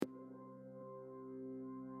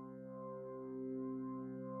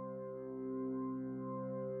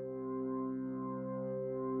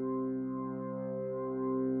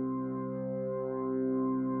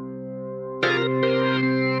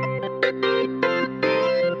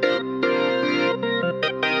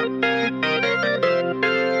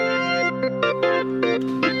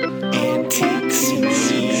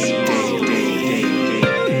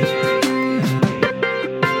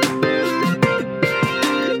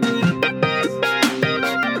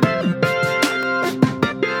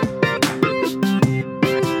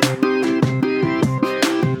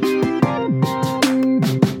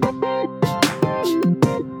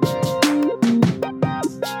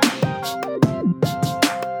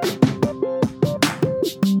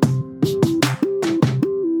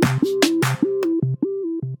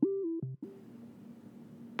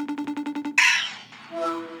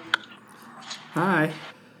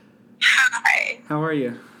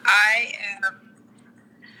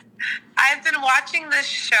I've been watching this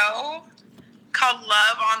show called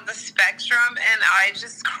Love on the Spectrum, and I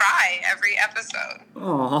just cry every episode.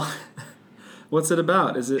 Aw. What's it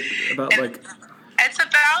about? Is it about It's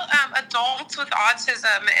about adults with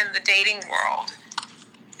autism in the dating world.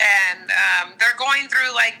 And they're going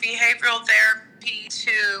through behavioral therapy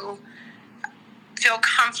to feel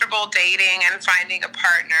comfortable dating and finding a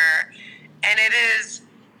partner. And it is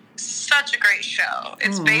such a great show.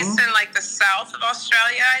 It's based in the south of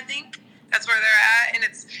Australia, I think. That's where they're at. And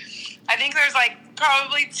I think there's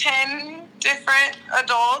probably 10 different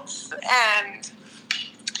adults and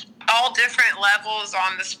all different levels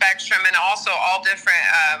on the spectrum, and also all different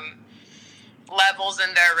levels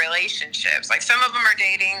in their relationships. Some of them are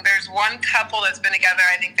dating. There's one couple that's been together,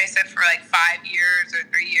 I think they said for 5 years or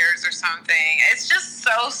 3 years or something. It's just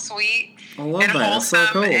so sweet and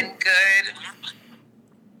wholesome and good.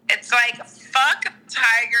 It's fuck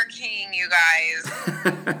Tiger King, you guys.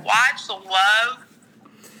 Watch Love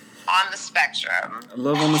on the Spectrum.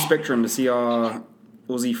 Love on the Spectrum, to see our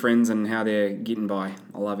Aussie friends and how they're getting by.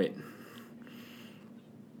 I love it.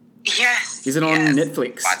 Yes. Is it on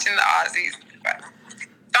Netflix? Watching the Aussies.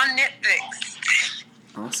 It's on Netflix.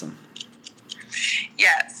 Awesome.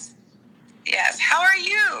 Yes. Yes. How are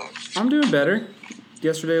you? I'm doing better.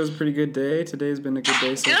 Yesterday was a pretty good day. Today's been a good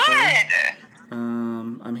day so far. Good.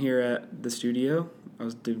 I'm here at the studio. I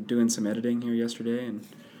was doing some editing here yesterday, and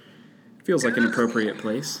it feels like an appropriate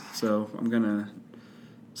place. So I'm going to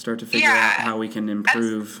start to figure out how we can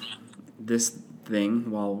improve this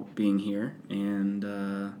thing while being here. And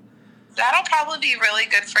that'll probably be really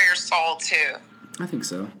good for your soul, too. I think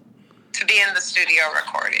so. To be in the studio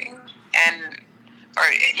recording or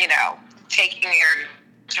taking your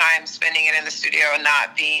time spending it in the studio and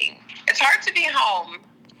not being... It's hard to be home.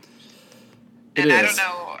 It is. I don't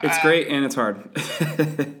know. It's great and it's hard.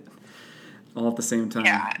 All at the same time.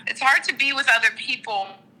 Yeah, it's hard to be with other people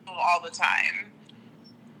all the time.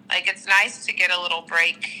 It's nice to get a little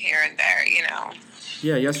break here and there,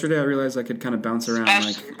 Yeah, yesterday I realized I could kind of bounce around.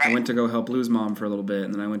 Right. I went to go help Lou's mom for a little bit,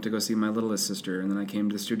 and then I went to go see my littlest sister, and then I came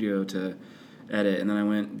to the studio to edit, and then I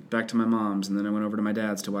went back to my mom's, and then I went over to my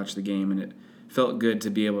dad's to watch the game, and it felt good to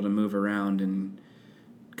be able to move around and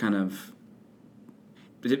kind of...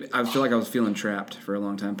 I feel like I was feeling trapped for a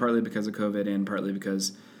long time, partly because of COVID and partly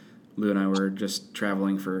because Lou and I were just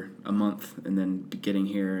traveling for a month and then getting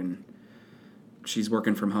here, and she's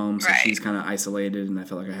working from home, so she's kind of isolated, and I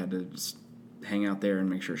felt like I had to just hang out there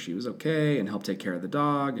and make sure she was okay and help take care of the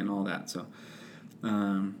dog and all that. So,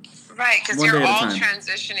 right, because you're all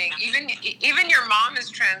transitioning. Even your mom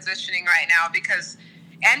is transitioning right now because...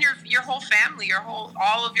 And your whole family, all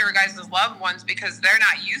of your guys' loved ones, because they're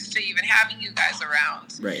not used to even having you guys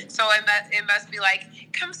around. Right. So it must be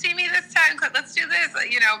come see me this time, let's do this, but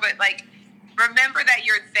remember that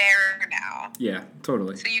you're there now. Yeah,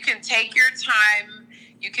 totally. So you can take your time,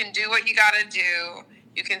 you can do what you gotta do,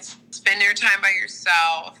 you can spend your time by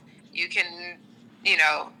yourself, you can,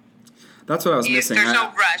 That's what I was missing. There's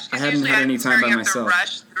no rush. I hadn't had any time by myself. You have to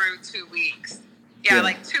rush through 2 weeks. Yeah,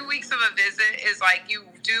 2 weeks of a visit is you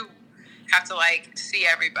do have to see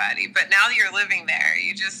everybody. But now that you're living there,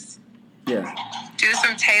 you just do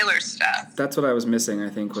some Taylor stuff. That's what I was missing, I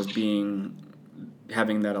think, was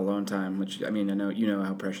having that alone time, which, I know you know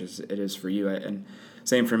how precious it is for you. And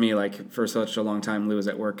same for me, for such a long time, Lou was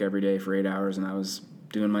at work every day for 8 hours, and I was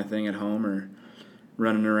doing my thing at home or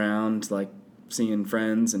running around, seeing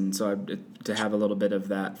friends. And so to have a little bit of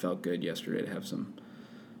that felt good yesterday, to have some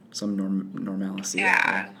normalcy.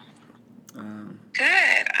 Yeah.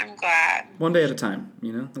 Good. I'm glad. One day at a time,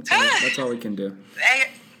 That's all we can do.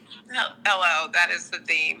 Hello. That is the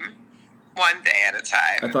theme. One day at a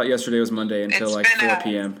time. I thought yesterday was Monday until 4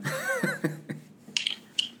 p.m.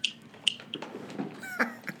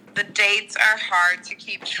 The dates are hard to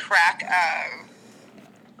keep track of.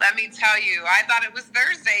 Let me tell you, I thought it was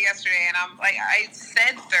Thursday yesterday, and I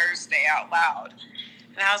said Thursday out loud.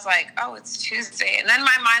 And I was oh, it's Tuesday. And then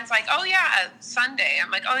my mind's oh, yeah, Sunday.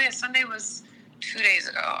 I'm oh, yeah, Sunday was 2 days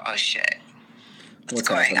ago. Oh, shit. What's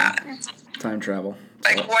going on? Time travel.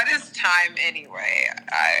 What is time anyway?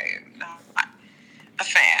 I'm not a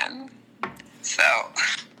fan. So.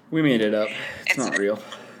 We made it up. It's not real.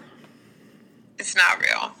 It's not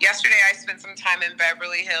real. Yesterday, I spent some time in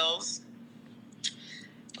Beverly Hills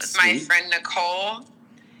with my friend Nicole.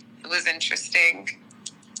 It was interesting.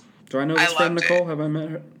 Do I know this friend Nicole? Have I met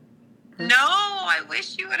her? No, I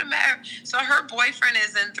wish you would have met her. So her boyfriend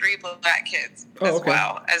is in 3 Black Kids as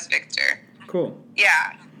well as Victor. Cool.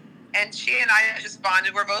 Yeah. And she and I just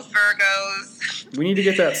bonded. We're both Virgos. We need to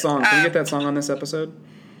get that song. Can we get that song on this episode?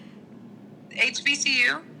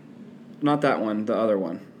 HBCU? Not that one. The other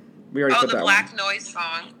one. We already put the that Black one. Noise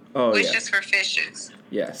song. Oh, Wishes for Fishes.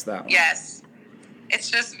 Yes, that one. Yes. It's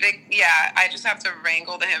just big. Yeah, I just have to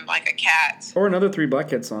wrangle to him like a cat. Or another Three Black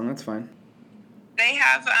Kids song. That's fine. They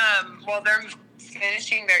have, they're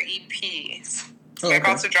finishing their EP. Oh, They're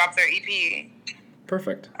okay. about to drop their EP.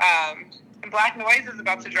 Perfect. Black Noise is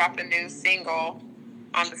about to drop a new single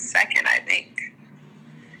on the 2nd, I think.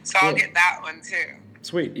 So I'll get that one too.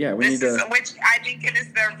 Sweet. Yeah, we need to. Which I think it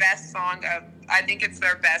is their best song I think it's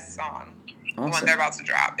their best song. Awesome. The one they're about to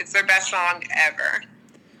drop. It's their best song ever.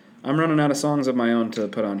 I'm running out of songs of my own to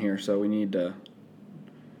put on here, so we need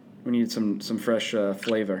some fresh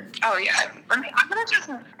flavor. Oh yeah, I'm gonna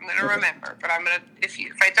remember, but if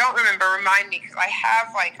I don't remember, remind me, because I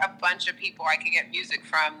have like a bunch of people I can get music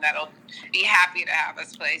from that'll be happy to have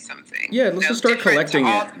us play something. Yeah, let's just start collecting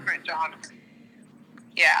all it. Different genres.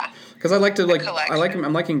 Yeah. Because I like to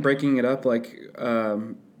I'm liking breaking it up. Like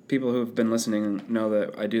people who've been listening know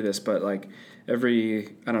that I do this, but like I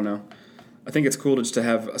don't know. I think it's cool just to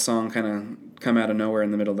have a song kind of come out of nowhere in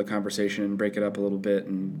the middle of the conversation and break it up a little bit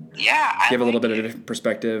and give a little bit of a different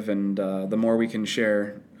perspective. And the more we can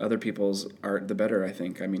share other people's art, the better, I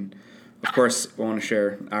think. I mean, of course, I want to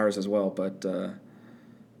share ours as well, but I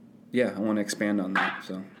want to expand on that.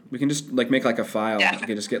 So we can just like make like a file. Yeah. We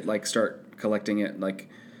can just start collecting it like.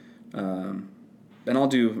 And I'll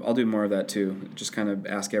do more of that too. Just kind of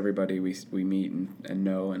ask everybody we meet and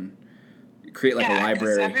know and create like a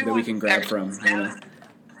library that we can grab from. You know?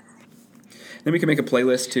 Then we can make a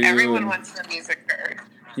playlist too. Everyone wants their music heard.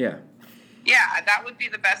 Yeah. Yeah, that would be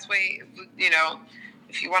the best way. You know,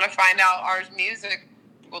 if you want to find out our music,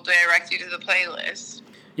 we'll direct you to the playlist.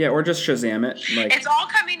 Yeah, or just Shazam it. Like it's all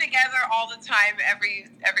coming together all the time, every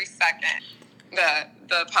second.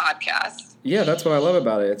 The podcast. Yeah, that's what I love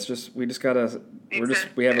about it. It's just we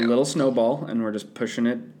have a little snowball and we're just pushing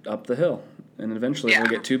it up the hill, and eventually it'll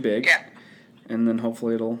get too big. Yeah. And then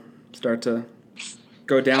hopefully it'll start to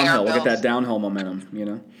go downhill. We'll get that downhill momentum, you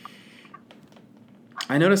know.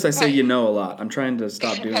 I notice I say a lot. I'm trying to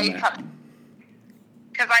stop doing that.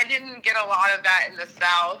 Because I didn't get a lot of that in the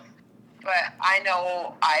South, but I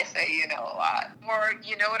know I say a lot. Or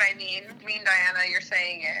you know what I mean? Me and Diana, you're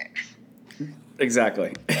saying it.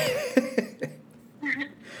 Exactly.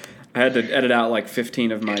 I had to edit out like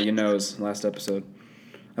 15 of my last episode.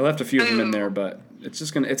 I left a few of them in there, but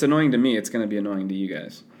it's annoying to me. It's going to be annoying to you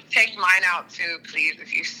guys. Take mine out too, please,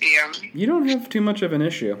 if you see them. You don't have too much of an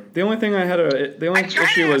issue. The only thing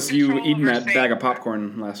issue was you eating that bag of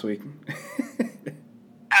popcorn last week.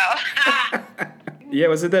 Oh. Yeah,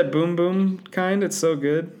 was it that Boom Boom kind? It's so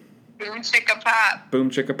good. Boom Chicka Pop. Boom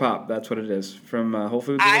Chicka Pop. That's what it is from Whole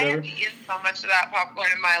Foods or whatever. I have eaten so much of that popcorn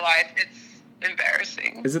in my life. It's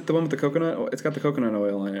embarrassing. Is it the one with the coconut? It's got the coconut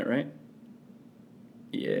oil in it, right?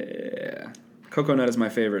 Yeah. Coconut is my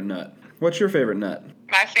favorite nut. What's your favorite nut?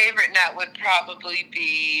 My favorite nut would probably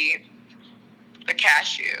be the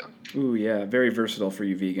cashew. Ooh, yeah. Very versatile for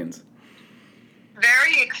you vegans.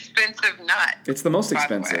 Very expensive nut. It's the most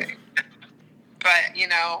expensive. But,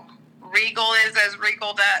 Regal is as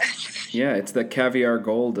Regal does. Yeah, it's the caviar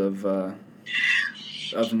gold of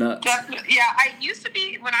nuts. Definitely. Yeah, I used to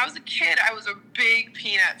be, when I was a kid, I was a big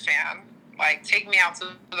peanut fan. Like, take me out to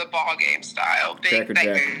the ball game style. Big, Cracker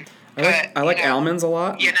Jack. I like almonds a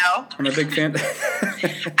lot. I'm a big fan.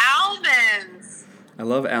 Almonds. I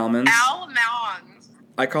love almonds. Almonds.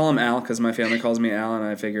 I call them Al because my family calls me Al, and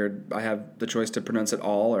I figured I have the choice to pronounce it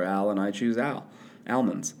all or Al, and I choose Al.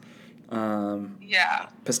 Almonds. Yeah.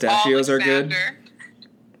 Pistachios are good.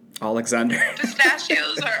 Alexander.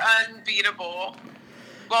 Pistachios are unbeatable.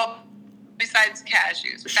 Well, besides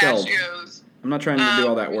cashews. Shelled. Pistachios. I'm not trying to do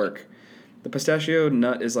all that work. The pistachio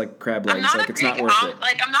nut is like crab legs. It's not worth it.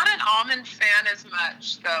 Like, I'm not an almond fan as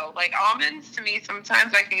much, though. Like, almonds, to me,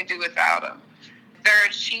 sometimes I can do without them. They're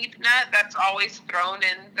a cheap nut that's always thrown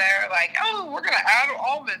in there. Like, oh, we're going to add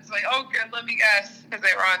almonds. Like, oh, good, let me guess, because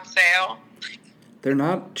they were on sale. They're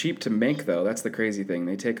not cheap to make, though. That's the crazy thing.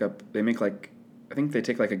 I think they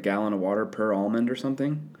take like a gallon of water per almond or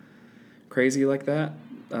something crazy like that.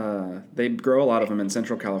 They grow a lot of them in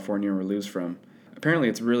Central California where Lou's from. Apparently,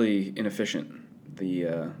 it's really inefficient,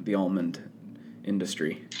 the almond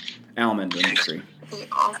industry. Almond industry.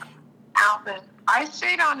 Almond. I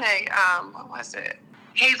stayed on a, what was it?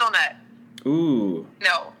 Hazelnut. Ooh.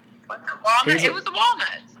 No. Walnut. It was a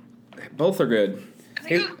walnut. Both are good.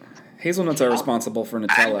 Hazelnuts are responsible for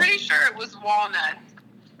Nutella. I'm pretty sure it was walnut.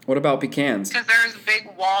 What about pecans? Because there's a big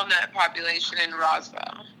walnut population in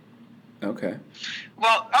Roswell. Okay.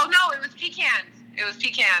 Well, it was pecans. It was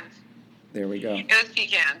pecans. There we go. It was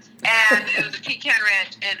pecans. And it was a pecan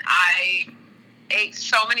ranch, and I ate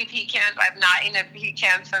so many pecans. I've not eaten a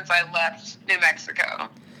pecan since I left New Mexico.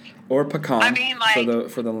 Or pecan. I mean, like,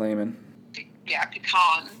 for the layman. Yeah,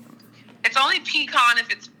 pecan. It's only pecan if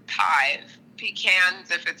it's pie.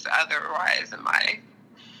 Pecans if it's otherwise in my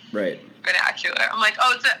vernacular. I'm like,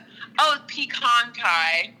 it's pecan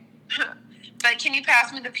pie. But can you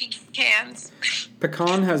pass me the pecans?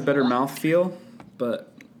 Pecan has better mouthfeel,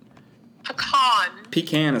 but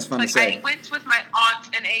pecan is fun to say. I went with my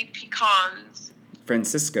aunt and ate pecans.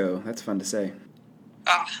 Francisco, that's fun to say.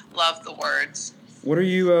 Oh, love the words. What are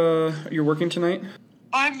you, you're working tonight?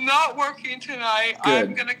 I'm not working tonight. Good.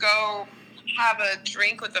 I'm going to go have a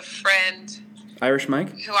drink with a friend. Irish Mike?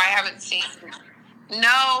 Who I haven't seen.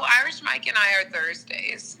 No, Irish Mike and I are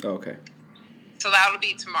Thursdays. Oh, okay. So that'll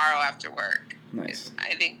be tomorrow after work. Nice.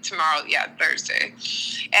 I think tomorrow, Thursday.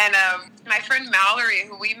 And my friend Mallory,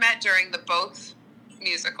 who we met during the Both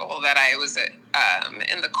musical that I was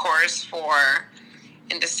in the chorus for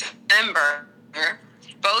in December.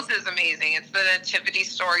 Both is amazing. It's the nativity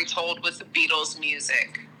story told with the Beatles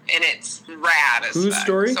music. And it's rad as Whose fuck.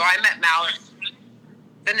 story? So I met Mallory.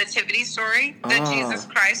 The nativity story. The Jesus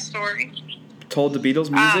Christ story. Told the Beatles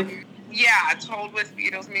music? Yeah, told with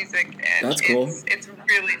Beatles music. And that's cool. It's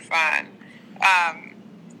really fun.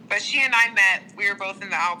 But she and I met. We were both in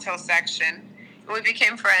the alto section. And we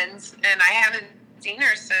became friends. And I haven't seen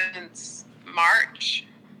her since March.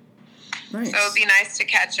 Nice. So it'd be nice to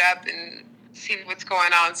catch up and see what's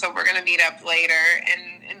going on. So we're going to meet up later.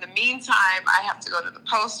 And in the meantime, I have to go to the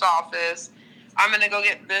post office. I'm going to go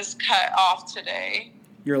get this cut off today.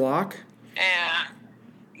 Your lock? And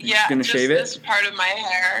You're gonna shave it? This part of my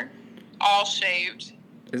hair, all shaved.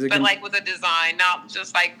 Is it but like with a design, not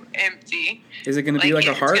just like empty. Is it going to be like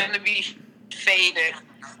a heart? It's going to be faded.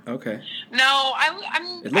 Okay. No,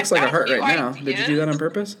 I'm. It looks like a heart right now. Did you do that on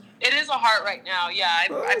purpose? It is a heart right now. Yeah, I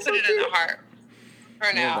put it in a heart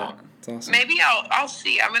for now. That's awesome. Maybe I'll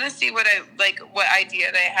see. I'm gonna see what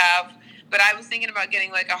idea they have. But I was thinking about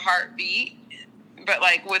getting like a heartbeat, but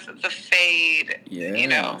like with the fade. Yeah. You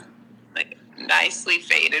know, like nicely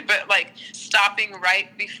faded, but like stopping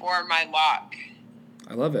right before my lock.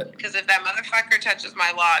 I love it. Because if that motherfucker touches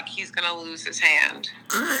my lock, he's gonna lose his hand.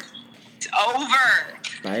 It's over.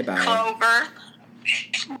 Bye-bye. Clover.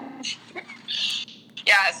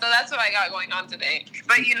 Yeah, so that's what I got going on today.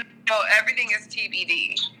 But everything is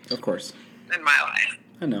TBD. Of course. In my life.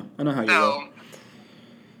 I know how you roll.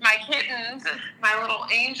 My kittens, my little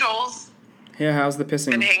angels. Yeah, how's the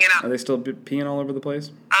pissing? Been hanging out. Are they still peeing all over the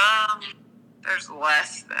place? There's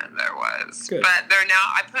less than there was. Good. But they're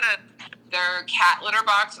now. I put their cat litter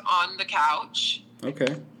box on the couch.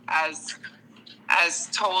 Okay. As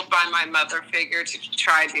told by my mother figure to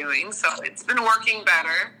try doing. So it's been working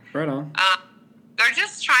better. Right on. They're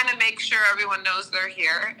just trying to make sure everyone knows they're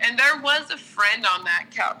here. And there was a friend on that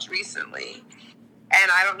couch recently.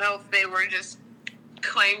 And I don't know if they were just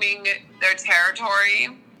claiming their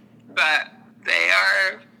territory, but they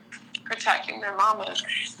are protecting their mama.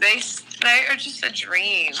 They are just a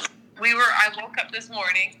dream. I woke up this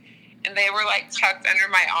morning and they were like tucked under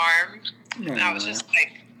my arm. And I was just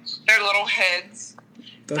like, their little heads.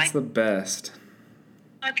 That's like, the best.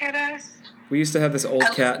 Look at us. We used to have this old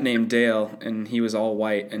cat named Dale, and he was all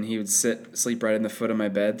white, and he would sleep right in the foot of my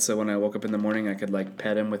bed, so when I woke up in the morning, I could like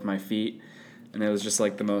pet him with my feet, and it was just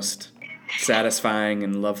like the most satisfying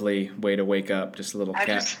and lovely way to wake up. Just a little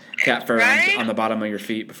cat fur on the bottom of your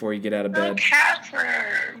feet before you get out of bed. Cat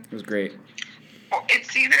fur. It was great.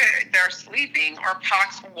 It's either they're sleeping or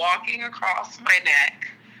Pac's walking across my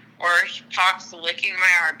neck, or Pac's licking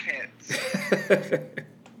my armpits.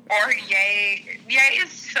 Or Ye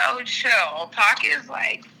is so chill. Pac is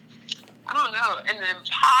like, I don't know, an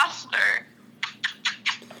imposter.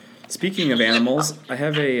 Speaking of animals, I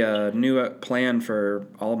have a new plan for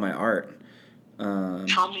all of my art.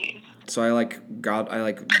 Tell me. So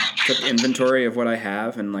I took inventory of what I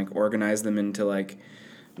have and like organized them into like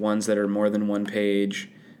ones that are more than one page,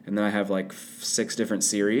 and then I have like 6 different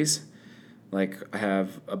series. Like I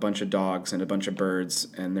have a bunch of dogs and a bunch of birds,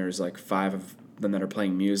 and there's like 5 of them that are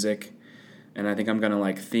playing music, and I think I'm gonna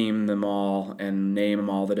like theme them all and name them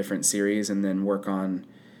all the different series, and then work on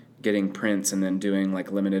getting prints and then doing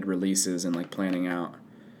like limited releases and like planning out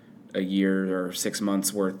a year or 6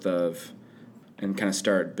 months worth of, and kind of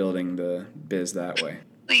start building the biz that way.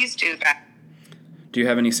 Please do that. Do you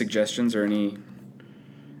have any suggestions or any,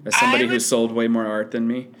 as somebody who's sold way more art than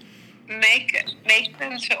me? Make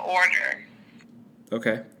them to order.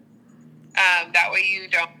 Okay. That way you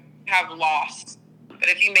don't have loss. But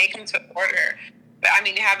if you make them to order,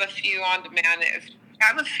 you have a few on demand. If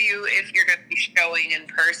you're going to be showing in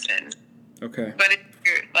person. Okay. But if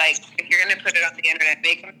you're going to put it on the internet,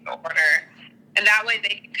 make them to order, and that way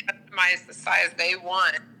they can customize the size they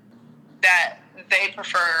want that they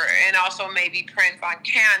prefer, and also maybe prints on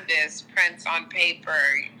canvas, prints on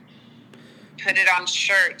paper, put it on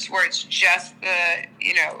shirts where it's just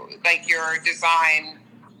your design.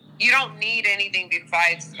 You don't need anything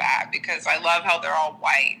besides that, because I love how they're all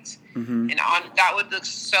white. Mm-hmm. And that would look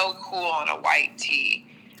so cool on a white tee,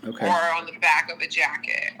 okay. or on the back of a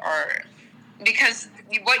jacket, or because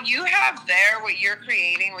what you have there, what you're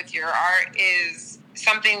creating with your art, is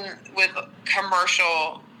something with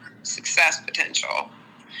commercial success potential,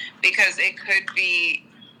 because it could be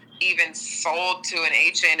even sold to an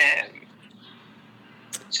H&M.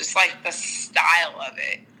 Just like the style of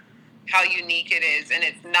it, how unique it is, and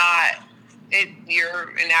it's not. You're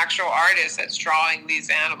an actual artist that's drawing these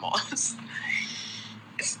animals.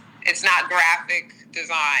 It's not graphic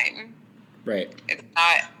design. Right. It's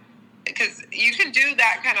not, because you can do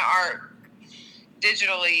that kind of art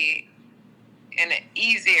digitally and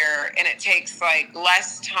easier, and it takes like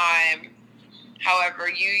less time. However,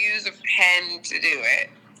 you use a pen to do it,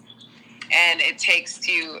 and it takes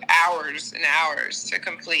you hours and hours to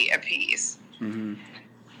complete a piece. Mm-hmm.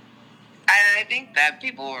 And I think that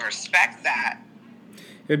people will respect that.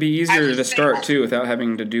 It'd be easier to start too without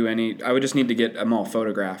having to do any. I would just need to get them all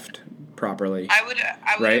photographed properly. I would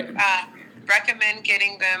recommend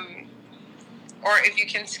getting them, or if you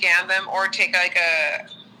can scan them, or take like a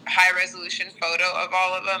high resolution photo of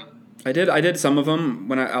all of them. I did some of them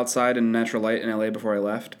when outside in natural light in LA before I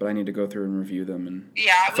left, but I need to go through and review them and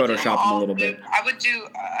Photoshop them a little bit. I would do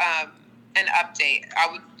an update.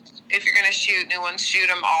 If you're going to shoot new ones, shoot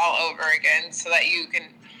them all over again, so that you can,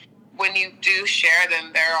 when you do share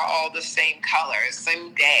them, they're all the same colors,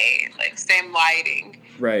 same day, like same lighting.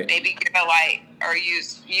 Right. Maybe get a light, or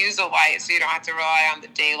use a light, so you don't have to rely on the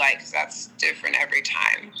daylight, because that's different every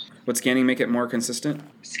time. Would scanning make it more consistent?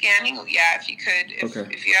 Scanning, yeah, if you could, if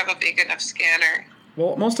you have a big enough scanner.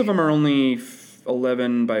 Well, most of them are only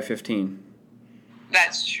 11 by 15.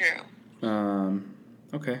 That's true.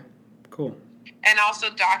 Okay, cool. And also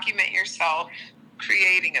document yourself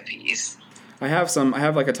creating a piece. I have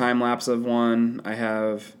like a time lapse of one. I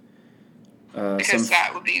have because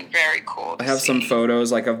that would be very cool. I have some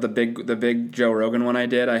photos like of the big Joe Rogan one I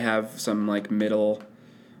did. I have some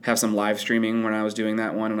have some live streaming when I was doing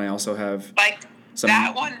that one, and I also have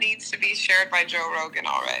that one needs to be shared by Joe Rogan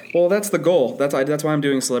already. Well, that's the goal. That's why I'm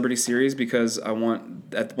doing Celebrity Series, because I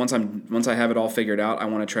want once I have it all figured out, I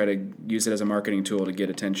want to try to use it as a marketing tool to get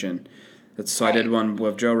attention. So I did one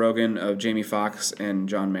with Joe Rogan, of Jamie Foxx, and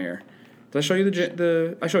John Mayer. Did I show you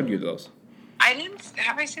I showed you those. I didn't.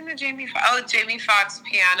 Have I seen the Jamie Foxx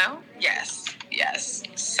piano? Yes.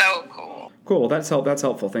 So cool. Cool. That's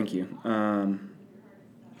helpful. Thank you. Yeah,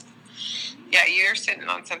 you're sitting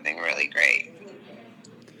on something really great,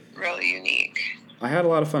 really unique. I had a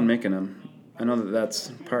lot of fun making them. I know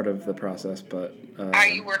that's part of the process, but... Are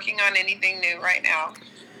you working on anything new right now?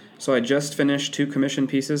 So I just finished 2 commission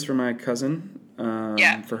pieces for my cousin,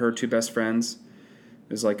 for her 2 best friends.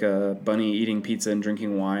 It was like a bunny eating pizza and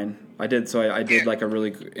drinking wine. I did like a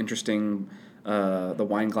really interesting, the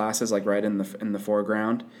wine glasses like right in the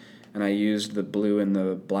foreground, and I used the blue and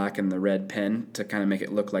the black and the red pen to kind of make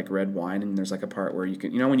it look like red wine. And there's like a part where you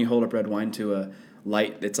can, when you hold up red wine to a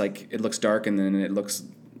light, it's like it looks dark and then it looks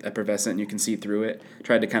effervescent and you can see through it.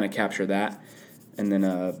 Tried to kind of capture that. And then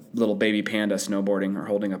a little baby panda snowboarding or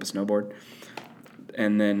holding up a snowboard.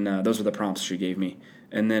 And then those were the prompts she gave me.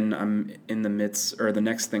 And then I'm in the midst, or the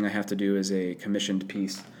next thing I have to do is a commissioned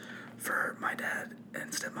piece for my dad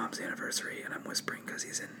and stepmom's anniversary. And I'm whispering because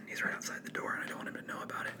he's right outside the door and I don't want him to know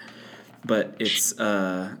about it. But it's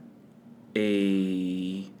a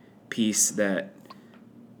piece that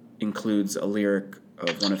includes a lyric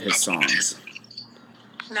of one of his songs.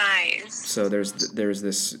 Nice. So there's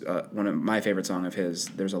this one of my favorite song of his.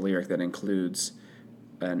 There's a lyric that includes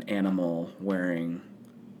an animal wearing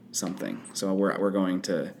something. So I'm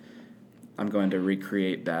going to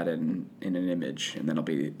recreate that in an image, and then it'll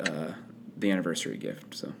be the anniversary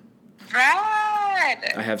gift. So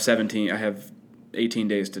right. I have 18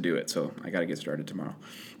 days to do it, so I got to get started tomorrow.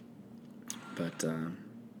 But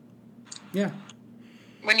yeah.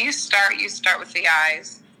 When you start with the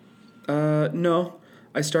eyes. No.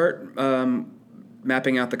 I start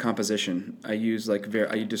mapping out the composition. I use I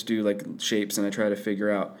just do like shapes, and I try to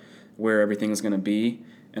figure out where everything's going to be,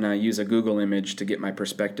 and I use a Google image to get my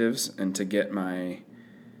perspectives and to get I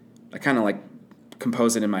kind of like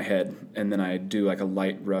compose it in my head, and then I do like a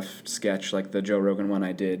light rough sketch like the Joe Rogan one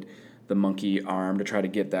I did, the monkey arm, to try to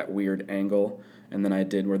get that weird angle, and then I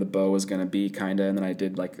did where the bow was going to be, kind of, and then I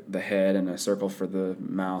did like the head and a circle for the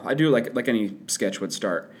mouth. I do like any sketch would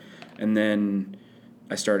start, and then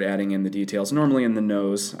I start adding in the details, normally in the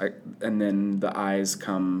nose, and then the eyes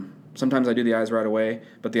come. Sometimes I do the eyes right away,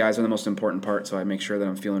 but the eyes are the most important part, so I make sure that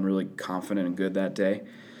I'm feeling really confident and good that day,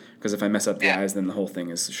 because if I mess up the eyes, then the whole thing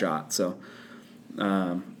is shot. So,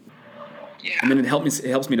 and then it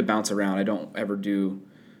helps me to bounce around. I don't ever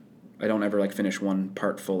like finish one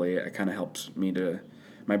part fully. It kind of helps me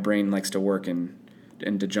my brain likes to work and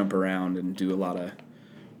to jump around and do a lot of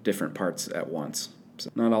different parts at once. So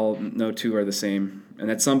no two are the same. And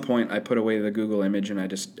at some point I put away the Google image and I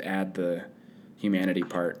just add the humanity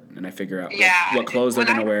part, and I figure out what clothes they're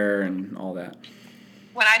going to wear and all that.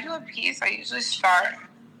 When I do a piece, I usually start,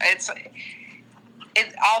 I'll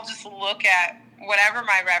just look at whatever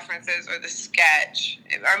my reference is or the sketch.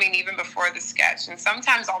 I mean, even before the sketch. And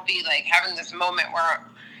sometimes I'll be like having this moment where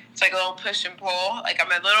it's like a little push and pull. Like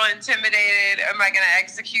I'm a little intimidated. Am I going to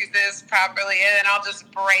execute this properly? And then I'll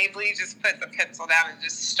just bravely just put the pencil down and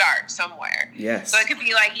just start somewhere. Yes. So it could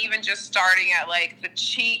be like even just starting at like the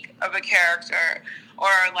cheek of a character, or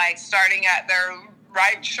like starting at their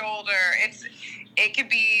right shoulder. It could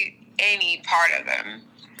be any part of them.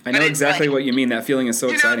 I know exactly what you mean. That feeling is so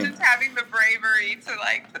exciting. Just having the bravery to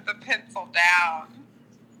like put the pencil down.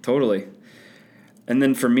 Totally. And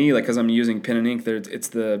then for me, like, because I'm using pen and ink, to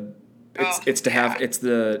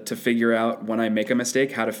figure out when I make a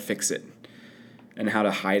mistake how to fix it, and how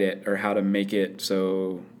to hide it, or how to make it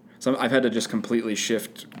so. I've had to just completely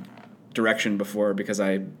shift direction before because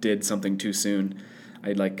I did something too soon.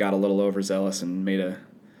 I like got a little overzealous and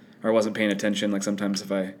or wasn't paying attention. Like sometimes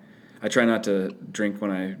if I try not to drink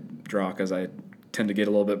when I draw because I tend to get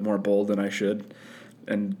a little bit more bold than I should,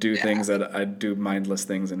 and do things that I do mindless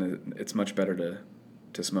things, and it's much better to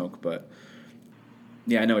smoke. But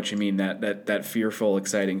yeah, I know what you mean. That fearful,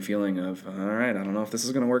 exciting feeling of, all right, I don't know if this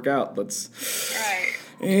is going to work out. Let's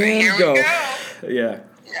here go. We go. Yeah.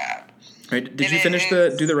 Yeah. Right. Did you finish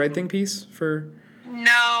the Do the Right Thing piece for?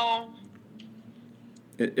 No.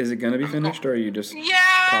 Is it going to be finished, or are you just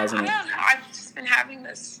pausing it? I don't know. I've just been having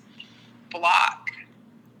this block,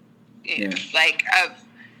 like of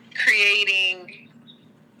creating,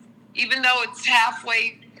 even though it's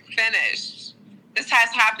halfway finished. This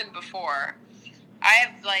has happened before. I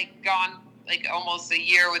have like gone like almost a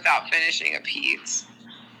year without finishing a piece.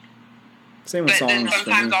 Same with songs. But then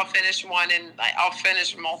sometimes I'll finish one, and I'll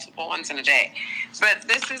finish multiple ones in a day. But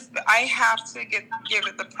I have to give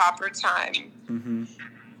it the proper time,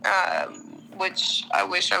 which I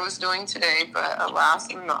wish I was doing today, but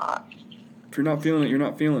alas, I'm not. If you're not feeling it, you're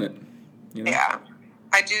not feeling it. You know? Yeah.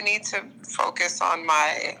 I do need to focus on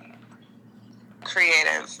my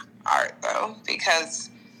creative art, though, because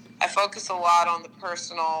I focus a lot on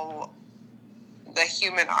the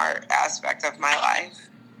human art aspect of my life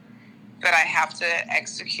that I have to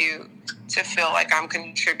execute to feel like I'm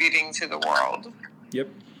contributing to the world. Yep.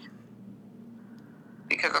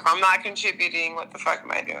 Because if I'm not contributing, what the fuck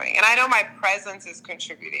am I doing? And I know my presence is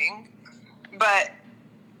contributing, but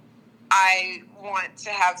I want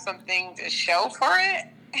to have something to show for it.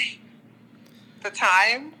 The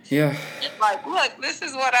time. Yeah. Like, look, this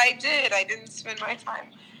is what I did. I didn't spend my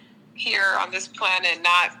time here on this planet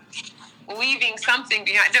not leaving something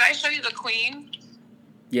behind. Did I show you the Queen?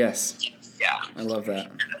 Yes. Yeah. I love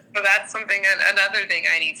that. So that's another thing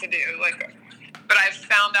I need to do. Like, but I've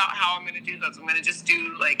found out how I'm going to do those. I'm going to just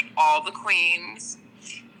do like all the queens,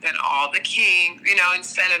 then all the kings,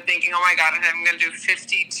 instead of thinking, oh my God, I'm going to do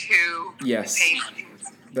 52 paintings.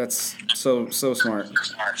 That's so smart.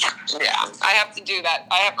 Yeah, I have to do that.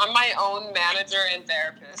 I'm my own manager and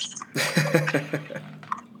therapist.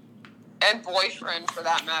 And boyfriend, for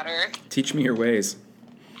that matter. Teach me your ways.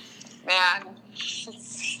 Man,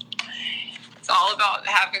 it's all about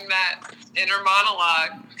having that inner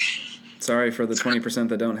monologue. Sorry for the 20%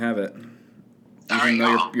 that don't have it. Sorry, even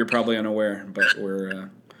though you're probably unaware, but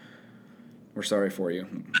we're sorry for you.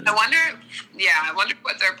 I wonder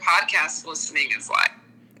what their podcast listening is like.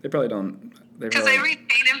 They probably don't. Because they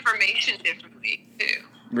retain information differently too.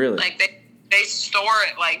 Really? Like they store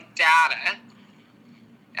it like data,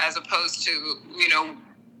 as opposed to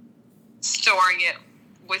storing it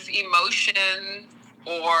with emotion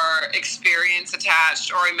or experience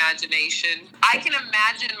attached or imagination. I can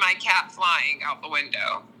imagine my cat flying out the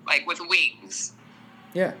window, like with wings.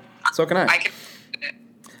 Yeah, so can I.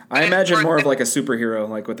 I imagine more of like a superhero,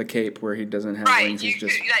 like with a cape where he doesn't have wings. You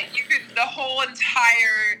could the whole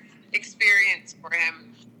entire experience for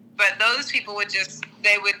him. But those people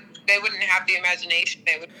they wouldn't have the imagination.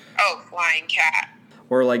 They would, flying cat.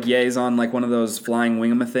 Or like Ye's on like one of those flying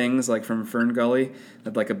wingama things like from Fern Gully,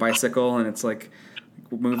 like a bicycle, and it's like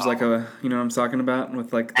moves like a, you know what I'm talking about,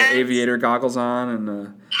 with like the aviator goggles on and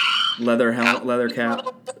the leather helmet, leather cap.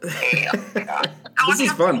 This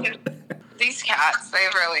is fun. These cats, they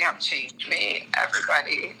really have changed me,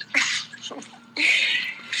 everybody.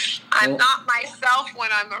 I'm not myself when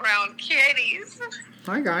I'm around kitties.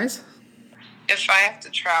 Hi, guys. If I have to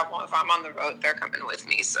travel, if I'm on the road, they're coming with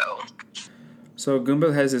me, so. So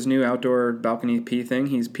Goomba has his new outdoor balcony pee thing.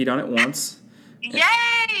 He's peed on it once.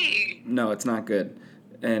 Yay! No, it's not good.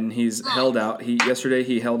 And he's held out. Yesterday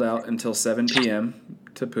he held out until 7 p.m.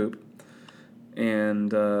 to poop. And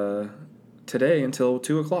today until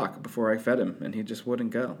 2 o'clock before I fed him, and he just wouldn't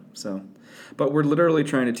go. So, but we're literally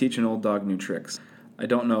trying to teach an old dog new tricks. I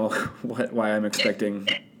don't know why I'm expecting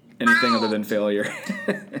anything other than failure.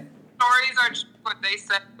 Stories are true what they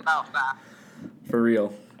say about that. For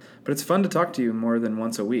real. But it's fun to talk to you more than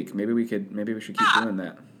once a week. Maybe we should keep doing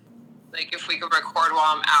that. Like if we could record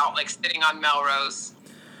while I'm out, like sitting on Melrose.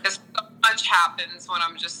 Because so much happens when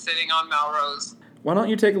I'm just sitting on Melrose. Why don't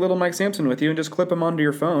you take little Mike Sampson with you and just clip him onto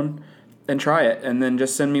your phone and try it, and then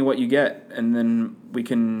just send me what you get, and then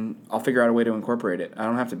I'll figure out a way to incorporate it. I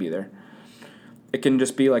don't have to be there. It can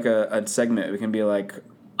just be like a segment. It can be like...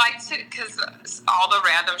 Because all the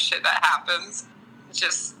random shit that happens,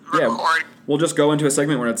 just record. Yeah, we'll just go into a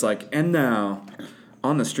segment where it's like, and now,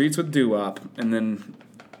 on the streets with doo-wop, and then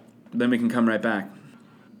we can come right back.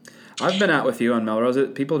 I've been out with you on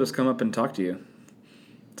Melrose. People just come up and talk to you.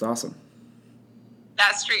 It's awesome.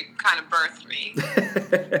 That street kind of birthed me.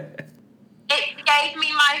 It gave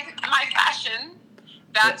me my passion.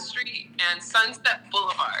 That street and Sunset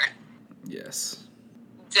Boulevard. Yes.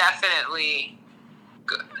 Definitely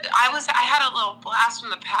good. I had a little blast from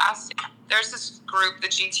the past. There's this group, the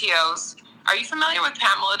GTOs. Are you familiar with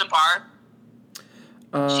Pamela DeBar?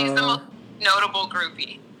 She's the most notable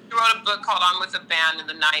groupie. She wrote a book called On With The Band in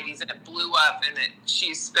the 90s, and it blew up, and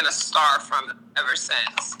she's been a star from it ever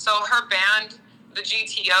since. So her band, the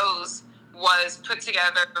GTOs, was put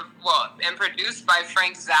together, and produced by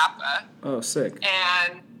Frank Zappa. Oh, sick.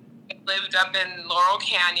 And lived up in Laurel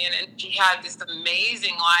Canyon, and she had this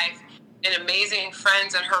amazing life and amazing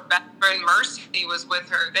friends, and her best friend Mercy was with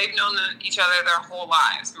her. They've known each other their whole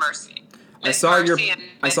lives, Mercy. I saw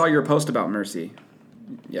your post about Mercy.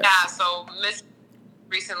 Yes. Yeah, so Miss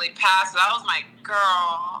recently passed. That was my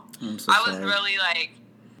girl. I'm so I was sorry. really like,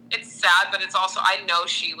 it's sad, but it's also, I know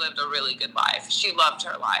she lived a really good life. She loved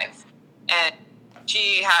her life. And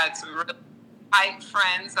she had some really tight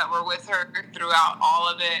friends that were with her throughout all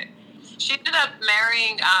of it. She ended up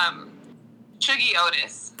marrying Chuggy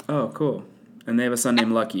Otis. Oh, cool. And they have a son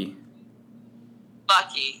named Lucky.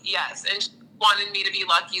 Lucky, yes. And she wanted me to be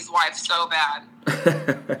Lucky's wife so bad.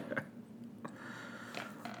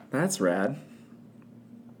 That's rad.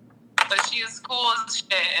 But she is cool as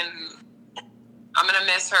shit, and I'm going to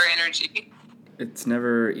miss her energy. It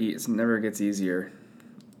never gets easier.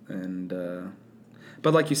 And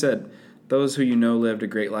but like you said, those who you know lived a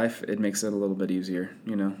great life, it makes it a little bit easier,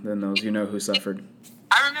 than those you know who suffered.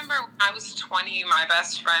 I remember when I was 20, my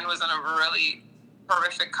best friend was in a really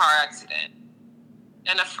horrific car accident.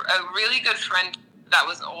 And a really good friend that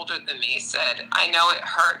was older than me said, I know it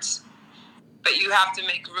hurts, but you have to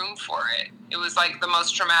make room for it. It was like the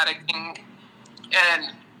most traumatic thing.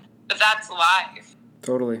 But that's life.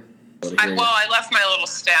 Totally. I left my little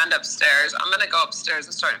stand upstairs. I'm going to go upstairs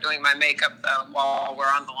and start doing my makeup, though, while we're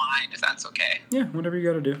on the line, if that's okay. Yeah, whatever you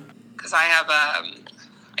got to do. Because I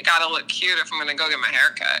got to look cute if I'm going to go get my hair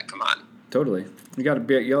cut. Come on. Totally.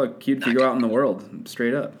 You look cute if you go out in the world,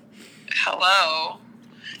 straight up. Hello.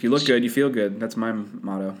 If you look good, you feel good. That's my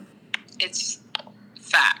motto. It's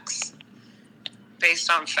facts. Based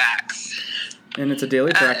on facts. And it's a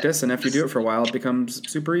daily practice, and if you do it for a while, it becomes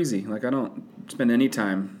super easy. Like, I don't spend any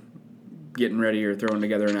time getting ready or throwing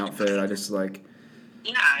together an outfit. I just, throw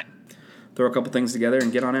a couple things together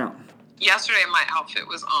and get on out. Yesterday, my outfit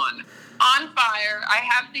was on fire. I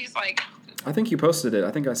have these, I think you posted it.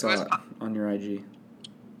 I think I saw it on your IG.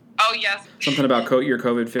 Oh, yes. Something about your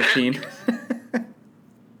COVID-15.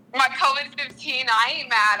 My COVID-15, I ain't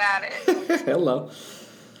mad at it. Hello.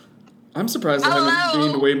 I'm surprised I haven't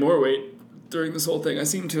gained way more weight during this whole thing. I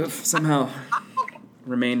seem to have somehow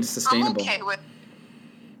remained sustainable.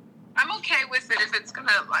 I'm okay with it if it's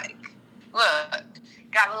gonna, look,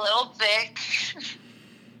 got a little thick.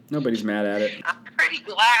 Nobody's mad at it. I'm pretty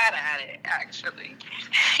glad at it, actually.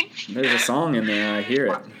 There's a song in there. I hear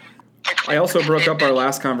it. I also broke up our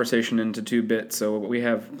last conversation into 2 bits, so we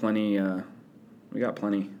have plenty. We got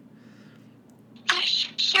plenty. A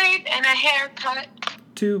shave and a haircut.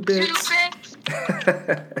 2 bits. 2 bits.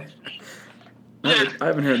 I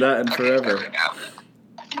haven't heard that in forever.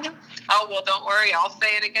 Oh, well, don't worry. I'll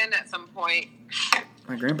say it again at some point.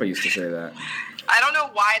 My grandpa used to say that. I don't know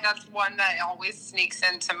why that's one that always sneaks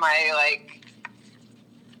into my, like,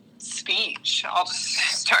 speech. I'll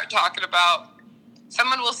just start talking about,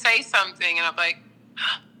 someone will say something, and I'm like,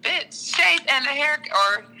 bitch, shades, and a hair,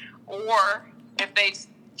 or if they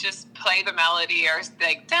just play the melody, or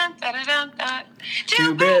like, dun, dun, dun, dun, dun,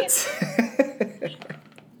 2 bits.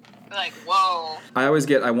 Like, whoa. I always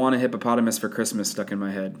get I Want a Hippopotamus for Christmas stuck in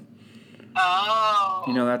my head. Oh.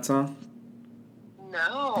 You know that song?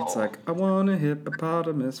 No. It's like, I want a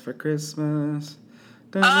hippopotamus for Christmas.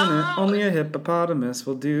 Oh. Only a hippopotamus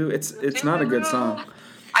will do. It's not a good song.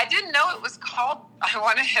 I didn't know it was called I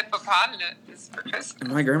Want a Hippopotamus for Christmas.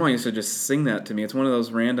 My grandma used to just sing that to me. It's one of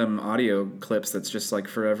those random audio clips that's just like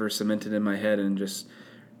forever cemented in my head and just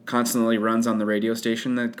constantly runs on the radio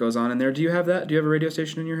station that goes on in there. Do you have that? Do you have a radio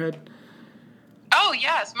station in your head? Oh,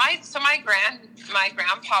 yes. My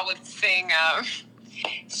grandpa would sing,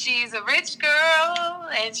 she's a rich girl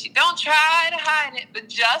and she don't try to hide it, but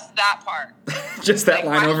just that part. Just that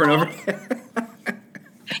line over and over.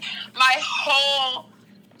 My whole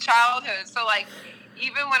childhood. So, like,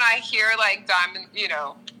 even when I hear, like, Diamond, you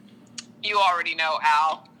know, you already know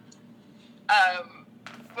Al.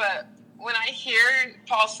 But when I hear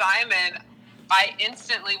Paul Simon, I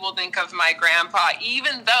instantly will think of my grandpa,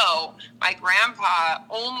 even though my grandpa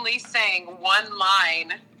only sang one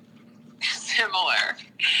line similar,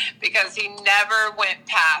 because he never went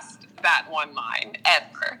past that one line,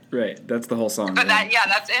 ever. Right, that's the whole song. But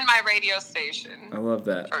that's in my radio station. I love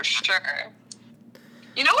that. For sure.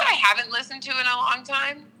 You know what I haven't listened to in a long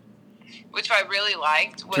time? Which I really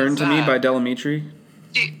liked was... Turn to Me by Delamitri?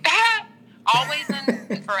 Always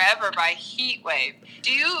and Forever by Heatwave.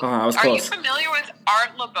 I was are close. you familiar with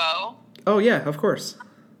Art Laboe? Oh, yeah, of course.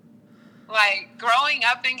 Like, growing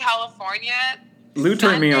up in California... Lou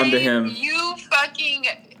turned me on to him.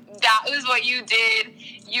 That was what you did.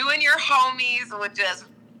 You and your homies would just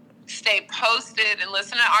stay posted and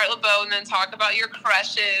listen to Art Laboe and then talk about your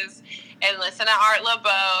crushes and listen to Art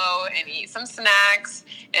Laboe and eat some snacks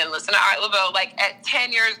and listen to Art Laboe. Like, at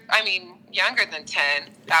 10 years, I mean, younger than 10.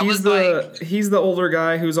 He's the older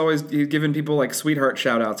guy who's always giving people, like, sweetheart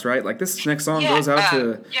shout-outs, right? Like, this next song goes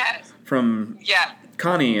out from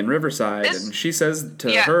Connie in Riverside, and she says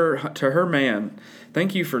to her man,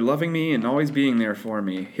 thank you for loving me and always being there for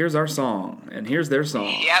me. Here's our song, and here's their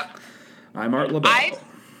song. Yep. I'm Art Laboe.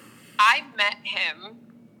 I met him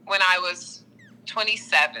when I was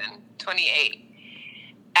 27, 28,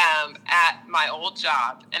 at my old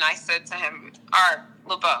job, and I said to him, Art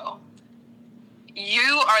Laboe,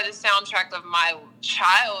 you are the soundtrack of my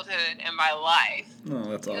childhood and my life. Oh,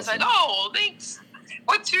 that's awesome. He was like, oh, thanks.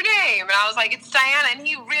 What's your name? And I was like, it's Diana. And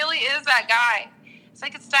he really is that guy. It's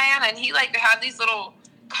like, it's Diana. And he, like, had these little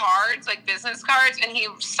cards, like business cards, and he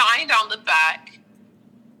signed on the back,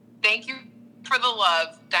 thank you for the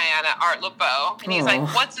love, Diana, Art Laboe. And he's like,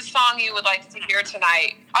 what's the song you would like to hear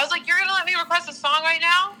tonight? I was like, you're going to let me request a song right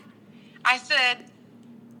now? I said,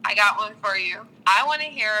 I got one for you. I want to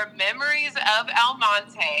hear Memories of El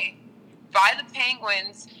Monte by the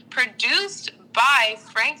Penguins, produced by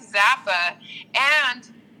Frank Zappa and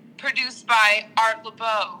produced by Art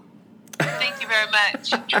Laboe. Thank you very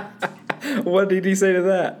much. What did he say to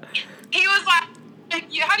that? He was like,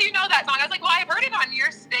 how do you know that song? I was like, well, I've heard it on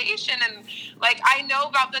your station, and, like, I know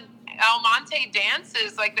about the El Monte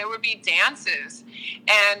dances. Like, there would be dances,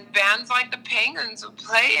 and bands like the Penguins would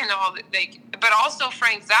play and all that. But also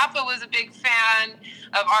Frank Zappa was a big fan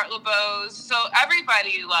of Art Laboe's, so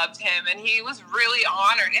everybody loved him, and he was really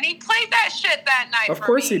honored. And he played that shit that night. Of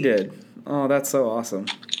course me. He did. Oh, that's so awesome.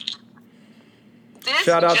 This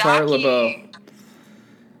Shout out to Art Laboe.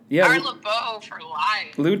 Yeah, Art Laboe for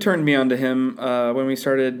life. Lou turned me on to him when we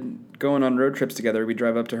started going on road trips together. We'd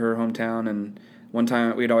drive up to her hometown, and one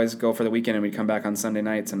time we'd always go for the weekend, and we'd come back on Sunday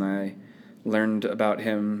nights, and I learned about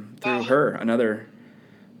him through her, another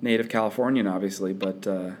native Californian, obviously, but...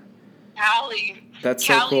 Cali. That's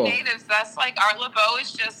so cool. Cali natives, that's like, Art Laboe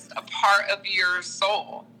is just a part of your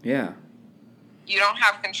soul. Yeah. You don't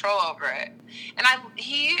have control over it. And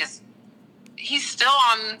he's still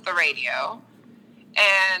on the radio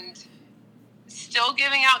and still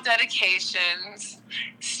giving out dedications,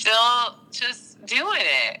 still just doing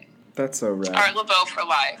it. That's so rad. Art Laboe for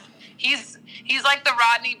life. He's like the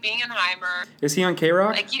Rodney Bingenheimer. Is he on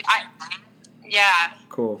K-Rock? Yeah.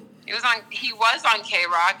 Cool. He was on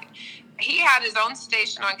K-Rock. He had his own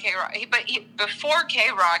station on K-Rock. Before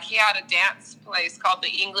K-Rock, he had a dance place called the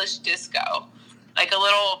English Disco. Like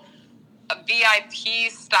a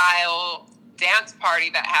VIP style dance party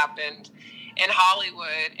that happened in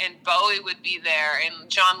Hollywood, and Bowie would be there, and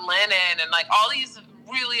John Lennon, and like all these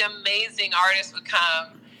really amazing artists would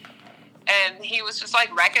come, and he was just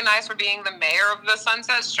like recognized for being the mayor of the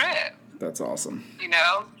Sunset Strip. That's awesome. You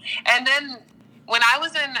know? And then when I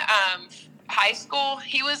was in high school,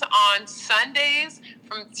 he was on Sundays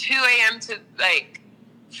from 2 a.m. to like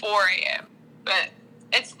 4 a.m. But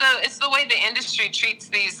it's the way the industry treats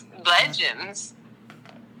these legends.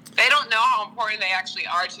 They don't know how important they actually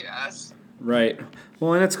are to us. Right.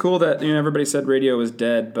 Well, and it's cool that everybody said radio was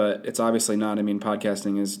dead, but it's obviously not. I mean,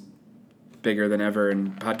 podcasting is bigger than ever,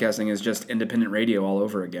 and podcasting is just independent radio all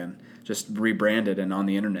over again, just rebranded and on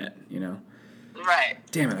the internet. Right.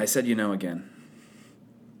 Damn it! I said again.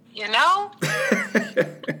 Damn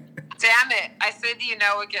it! I said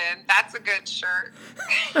again. That's a good shirt.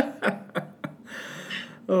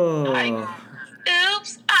 Oh.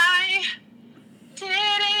 Oops! I did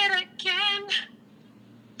it again.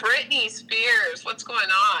 Britney Spears, what's going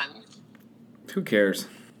on? Who cares?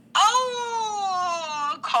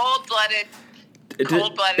 Oh, cold-blooded.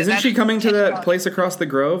 Isn't she coming to that place across the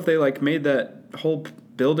Grove? They made that whole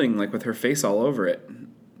building with her face all over it.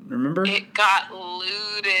 Remember? It got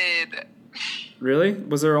looted. Really?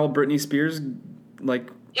 Was there all Britney Spears yeah,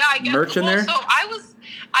 I guess, merch in there? So I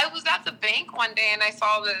was at the bank one day and I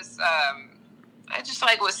saw this. I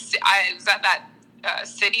was at that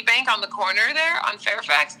Citibank on the corner there on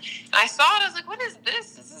Fairfax, and I saw it. I was like, "What is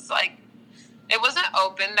this? This is it wasn't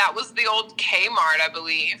open. That was the old Kmart, I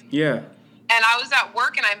believe." Yeah. And I was at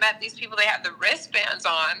work and I met these people. They had the wristbands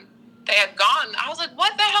on. They had gone. I was like,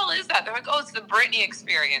 "What the hell is that?" They're like, "Oh, it's the Britney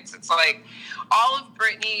experience. It's all of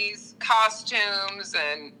Britney's costumes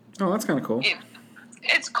and." Oh, that's kind of cool.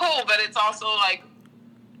 It's cool, but it's also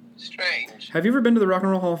strange. Have you ever been to the Rock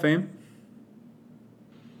and Roll Hall of Fame?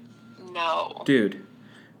 No. Dude,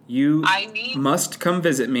 you must come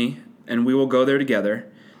visit me, and we will go there together.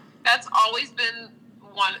 That's always been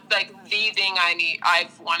the thing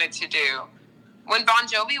I've wanted to do. When Bon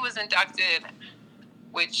Jovi was inducted,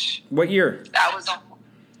 which... What year? That was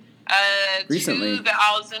recently.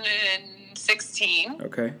 2016.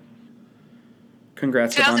 Okay.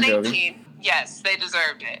 Congrats to Bon Jovi. 2018. Yes, they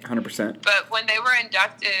deserved it. 100%. But when they were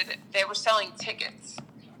inducted, they were selling tickets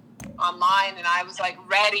online, and I was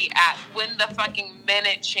ready at when the fucking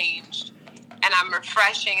minute changed, and I'm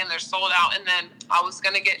refreshing and they're sold out, and then I was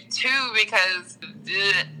gonna get 2 because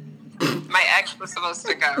my ex was supposed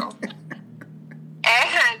to go,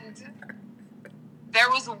 and there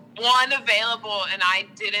was 1 available and I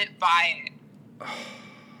didn't buy it.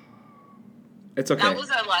 It's okay. That was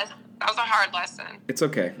a hard lesson. It's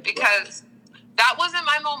okay. Because that wasn't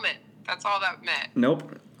my moment. That's all that meant.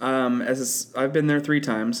 Nope. I've been there 3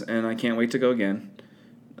 times, and I can't wait to go again.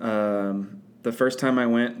 The first time I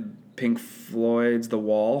went, Pink Floyd's The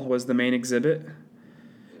Wall was the main exhibit.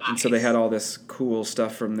 Nice. And so they had all this cool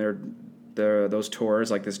stuff from those tours,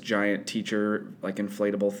 this giant teacher,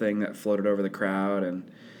 inflatable thing that floated over the crowd, and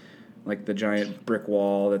the giant brick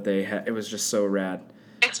wall that they had. It was just so rad.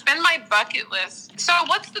 It's been my bucket list. So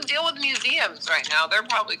what's the deal with museums right now? They're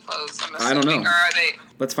probably closed, I'm assuming. I don't know. Or are they?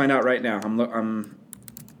 Let's find out right now.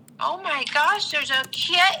 Oh my gosh, there's a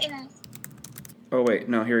kitten. Oh wait,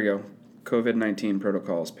 no, here we go. COVID-19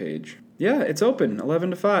 protocols page. Yeah, it's open,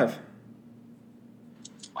 11 to 5.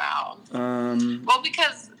 Wow. Well,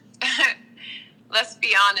 because, let's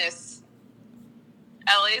be honest,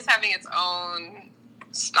 LA is having its own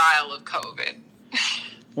style of COVID.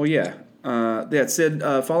 Well, yeah. It said,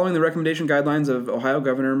 following the recommendation guidelines of Ohio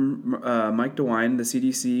Governor Mike DeWine, the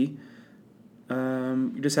CDC,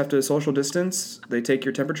 you just have to social distance. They take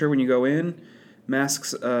your temperature when you go in.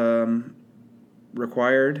 Masks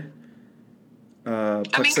required.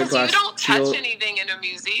 Because you don't touch anything in a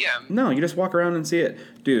museum. No, you just walk around and see it.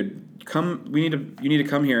 Dude, come. You need to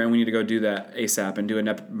come here, and we need to go do that ASAP and do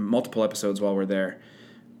multiple episodes while we're there.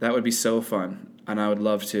 That would be so fun. And I would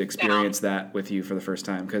love to experience that with you for the first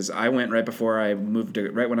time, because I went right before I moved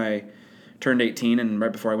right when I turned 18 and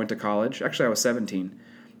right before I went to college. Actually, I was 17.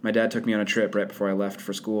 My dad took me on a trip right before I left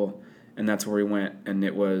for school, and that's where we went, and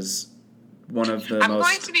it was one of the I'm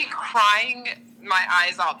going to be crying my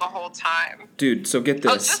eyes out the whole time. Dude, so get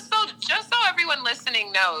this. Oh, just so everyone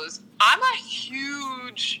listening knows, I'm a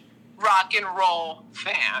huge rock and roll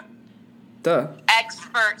fan. Duh.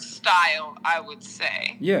 Expert style, I would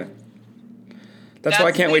say. Yeah. That's why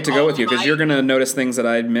I can't wait to go with you, because you're going to notice things that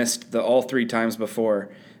I missed all 3 times before.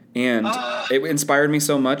 And it inspired me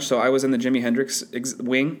so much. So I was in the Jimi Hendrix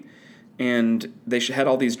wing, and they had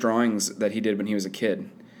all these drawings that he did when he was a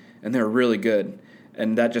kid. And they were really good.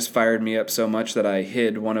 And that just fired me up so much that I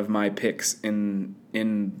hid one of my picks in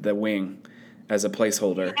the wing. as a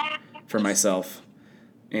placeholder for myself.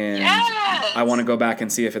 And Yes. I want to go back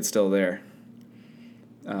and see if it's still there.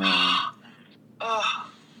 I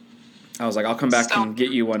was like, I'll come back and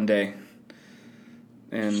get you one day.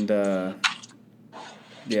 And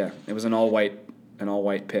yeah, it was an all white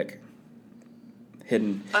pick,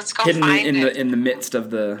 hidden find in the midst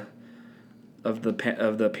of the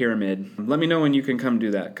pyramid. Let me know when you can come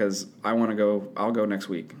do that, because I want to go. I'll go next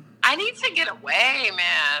week. I need to get away,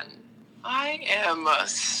 man. I am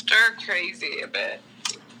stir crazy a bit.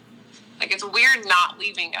 Like, it's weird not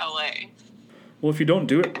leaving LA. Well, if you don't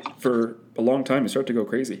do it for a long time, you start to go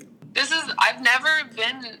crazy. I've never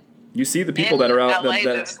been. You see the people that are out LA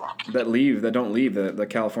that don't leave, the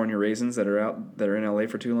California raisins that are in LA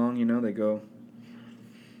for too long, you know, they go.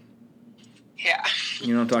 Yeah.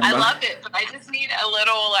 You know what I'm talking about? I love it, but I just need a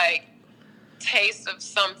little, like, taste of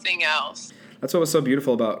something else. That's what was so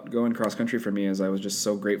beautiful about going cross country for me, is I was just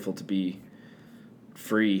so grateful to be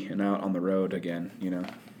free and out on the road again, you know.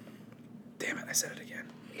 Damn it, I said it again.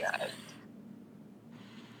 Yeah.